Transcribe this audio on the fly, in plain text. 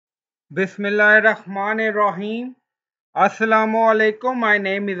Bismillahirrahmanirrahim. Assalamu alaikum. My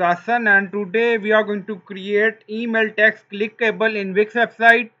name is Hassan and today we are going to create email text clickable in Wix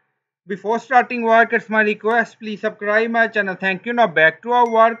website. Before starting work, it's my request, please subscribe my channel. Thank you. Now back to our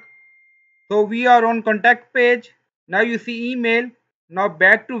work. So we are on contact page. Now you see email. Now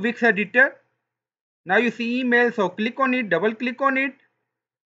back to Wix editor. Now you see email. So click on it, double click on it,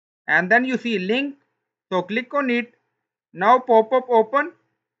 and then you see link. So click on it. Now pop up open,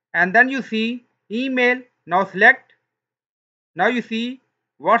 and then you see email. Now select. Now you see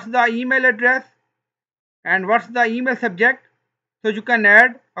what's the email address and what's the email subject. So you can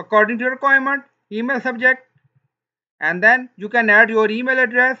add according to your requirement email subject, and then you can add your email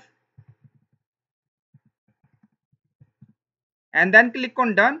address and then click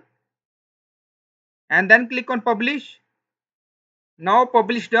on done and then click on publish. Now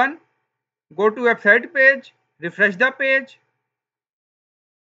publish done. Go to website page, refresh the page.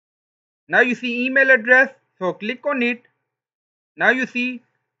 Now you see email address, so click on it. Now you see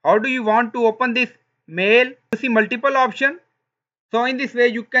how do you want to open this mail. You see multiple options. So in this way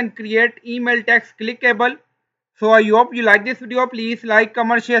you can create email text clickable. So I hope you like this video. Please like,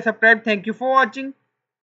 comment, share, subscribe. Thank you for watching.